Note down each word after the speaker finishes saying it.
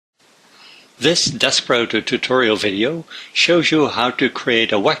This DeskProto tutorial video shows you how to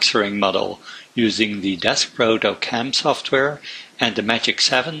create a wax ring model using the DeskProto CAM software and the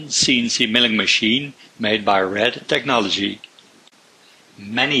Magic-7 CNC milling machine made by Red Technology.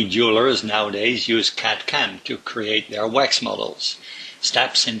 Many jewelers nowadays use CAD/CAM to create their wax models.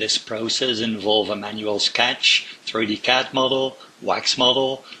 Steps in this process involve a manual sketch, 3D CAD model, wax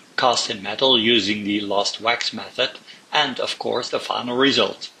model, cast in metal using the lost wax method, and of course the final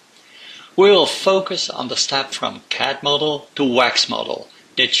result. We will focus on the step from CAD model to wax model,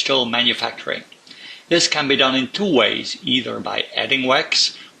 digital manufacturing. This can be done in two ways, either by adding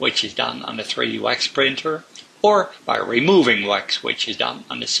wax, which is done on a 3D wax printer, or by removing wax, which is done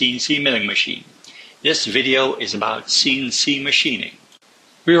on the CNC milling machine. This video is about CNC machining.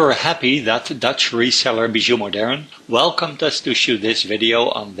 We were happy that Dutch reseller Bijou Modern welcomed us to shoot this video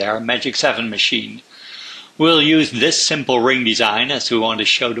on their Magic-7 machine. We'll use this simple ring design as we want to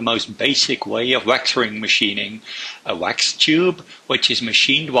show the most basic way of wax ring machining, a wax tube which is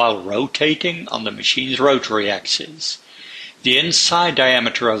machined while rotating on the machine's rotary axis. The inside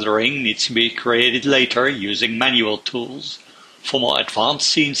diameter of the ring needs to be created later using manual tools. For more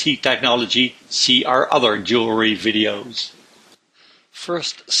advanced CNC technology, see our other jewelry videos.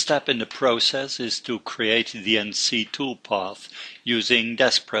 First step in the process is to create the NC toolpath using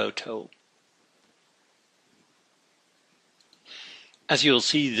DeskProto. As you'll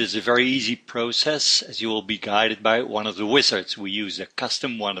see, this is a very easy process as you will be guided by one of the wizards. We use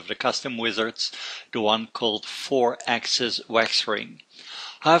one of the custom wizards, the one called 4-axis wax ring.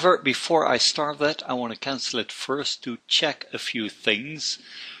 However, before I start that, I want to cancel it first to check a few things.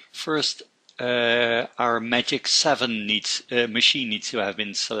 First, our Magic-7 machine needs to have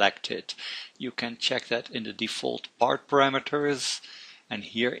been selected. You can check that in the default part parameters. And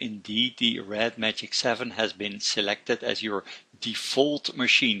here indeed the red Magic-7 has been selected as your default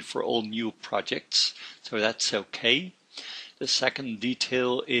machine for all new projects, so that's okay. The second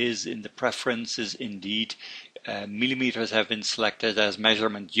detail is in the preferences indeed millimeters have been selected as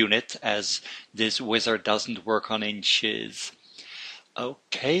measurement unit as this wizard doesn't work on inches.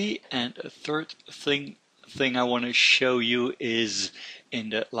 Okay, and a third thing I want to show you is in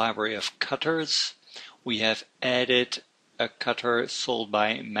the library of cutters. We have added a cutter sold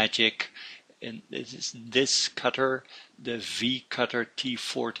by Magic, and this cutter, the V cutter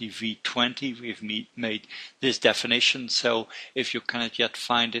T40 V20. We've made this definition, so if you cannot yet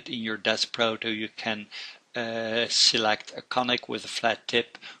find it in your DeskProto, you can select a conic with a flat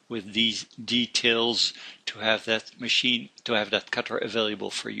tip with these details to have that cutter available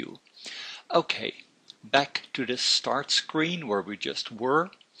for you. Okay, back to the start screen where we just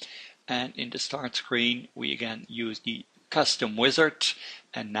were, and in the start screen we again use the custom wizard,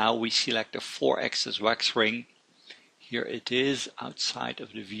 and now we select a 4-axis wax ring. Here it is outside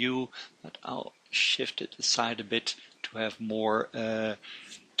of the view, but I'll shift it aside a bit to have more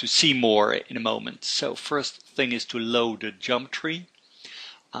to see more in a moment. So first thing is to load the geometry.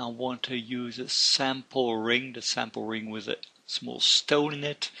 I want to use a sample ring, the sample ring with a small stone in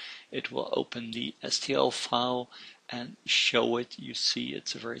it. It will open the STL file and show it. You see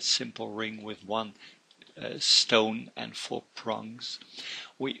it's a very simple ring with one stone and 4 prongs.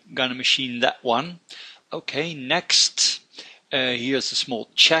 We're gonna machine that one. Okay, next here's a small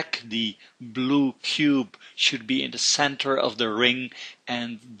check. The blue cube should be in the center of the ring,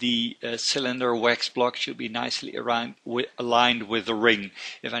 and the cylinder wax block should be nicely aligned with the ring.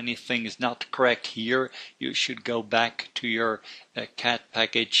 If anything is not correct here, you should go back to your CAD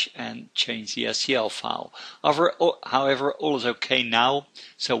package and change the STL file. However, all is okay now,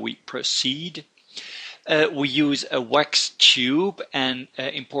 so we proceed. We use a wax tube, and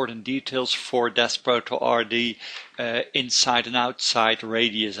important details for DeskProto are the inside and outside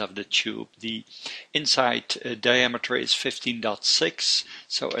radius of the tube. The inside diameter is 15.6,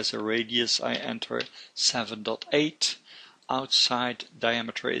 so as a radius I enter 7.8. Outside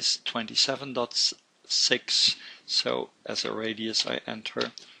diameter is 27.6, so as a radius I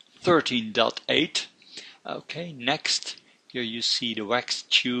enter 13.8. Okay, next. Here you see the wax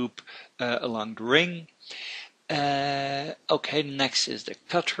tube along the ring. Okay, next is the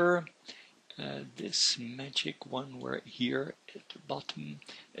cutter. This magic one where here at the bottom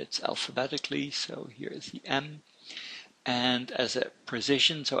it's alphabetically, so here is the M. And as a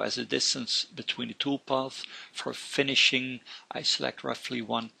precision, so as a distance between the toolpath, for finishing I select roughly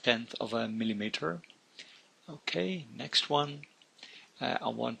 1/10 of a millimeter. Okay, next one. I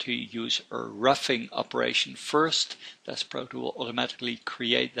want to use a roughing operation first. DeskProto will automatically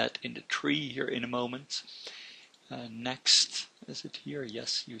create that in the tree here in a moment. Next, is it here?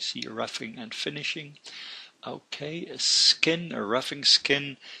 Yes, you see roughing and finishing. Okay, a skin, a roughing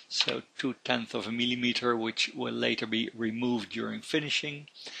skin, so 2/10 of a millimeter, which will later be removed during finishing.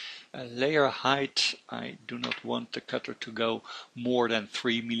 A layer height, I do not want the cutter to go more than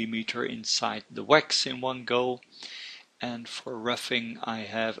 3 millimeter inside the wax in one go. And for roughing, I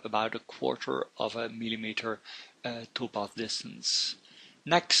have about 1/4 of a millimeter toolpath distance.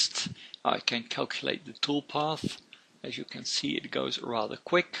 Next, I can calculate the toolpath. As you can see, it goes rather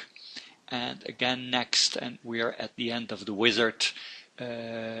quick. And again, next, and we are at the end of the wizard.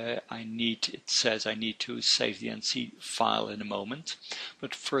 It says I need to save the NC file in a moment.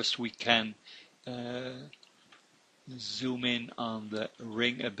 But first we can zoom in on the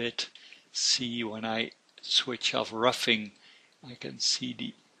ring a bit. See, when I switch off roughing, I can see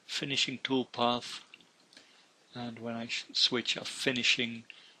the finishing toolpath. And when I switch off finishing,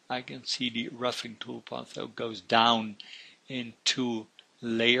 I can see the roughing toolpath that goes down in 2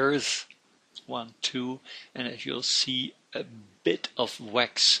 layers. 1, 2, and as you'll see, a bit of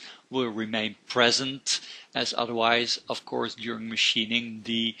wax will remain present, as otherwise, of course, during machining,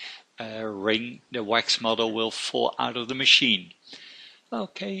 the wax model will fall out of the machine.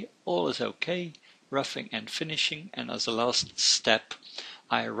 Okay, all is okay, roughing and finishing, and as a last step,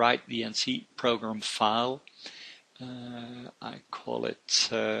 I write the NC program file. I call it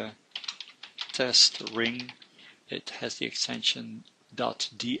test ring. It has the extension .dat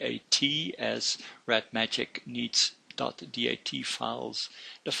as Red Magic needs .dat files.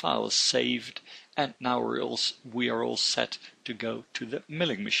 The file is saved, and now we are all set to go to the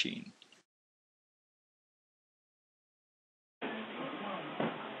milling machine.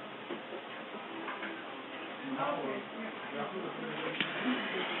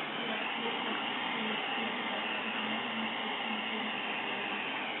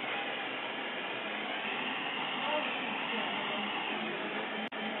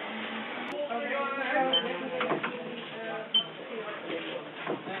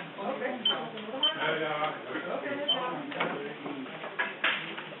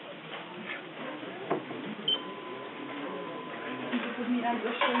 Niet uit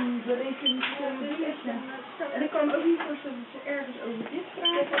als zo'n berekeningsdingetje. En ik kan me ook niet voorstellen dat ze ergens over dit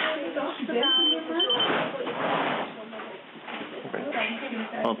vragen. Dat studentennummer.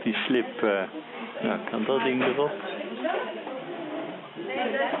 Want die slip, kan dat ding erop?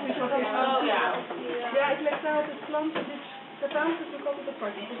 Nee, dat is wat is. Oh ja. Ja, ik leg daar altijd klanten. Dit kataal is ook altijd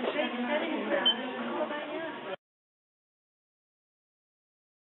apart. Dat is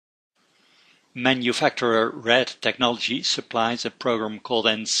Manufacturer Red Technology supplies a program called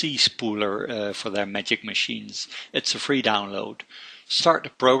NC Spooler for their Magic machines. It's a free download. Start the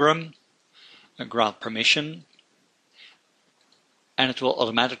program, grant permission, and it will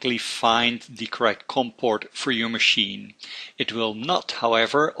automatically find the correct COM port for your machine. It will not,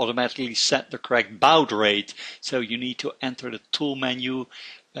 however, automatically set the correct baud rate, so you need to enter the tool menu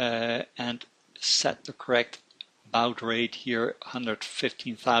and set the correct baud rate here,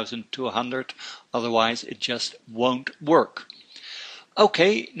 115,200, otherwise it just won't work.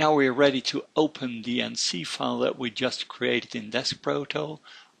 Okay, now we're ready to open the NC file that we just created in DeskProto.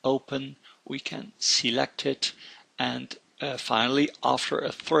 Open, we can select it, and finally, after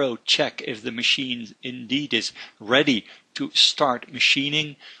a thorough check if the machine indeed is ready to start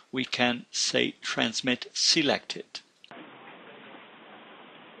machining, we can say transmit selected.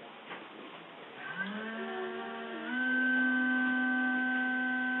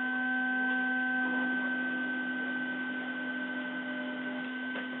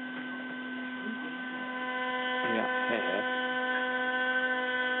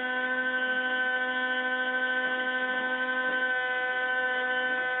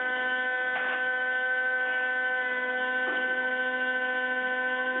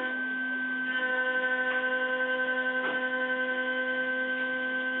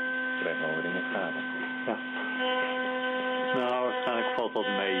 Ja. Nou, waarschijnlijk valt dat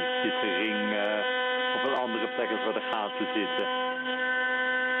mee. Zit de ring op een andere plek als waar de gaten zitten.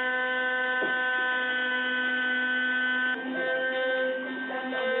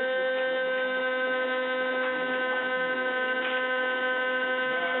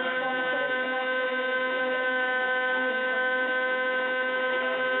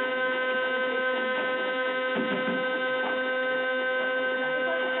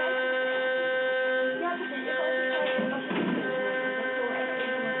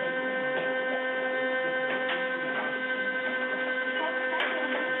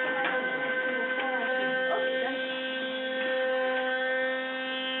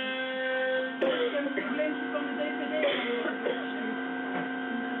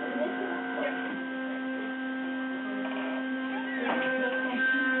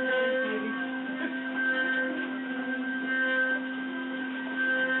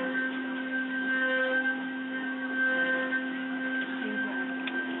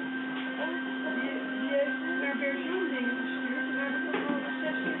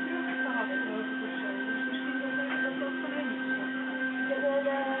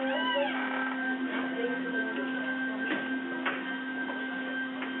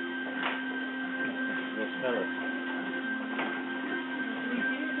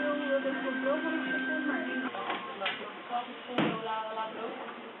 laten lopen.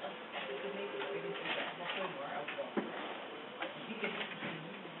 Dat is echt een meter. Ik weet niet of het echt wel film hoor, elke dag.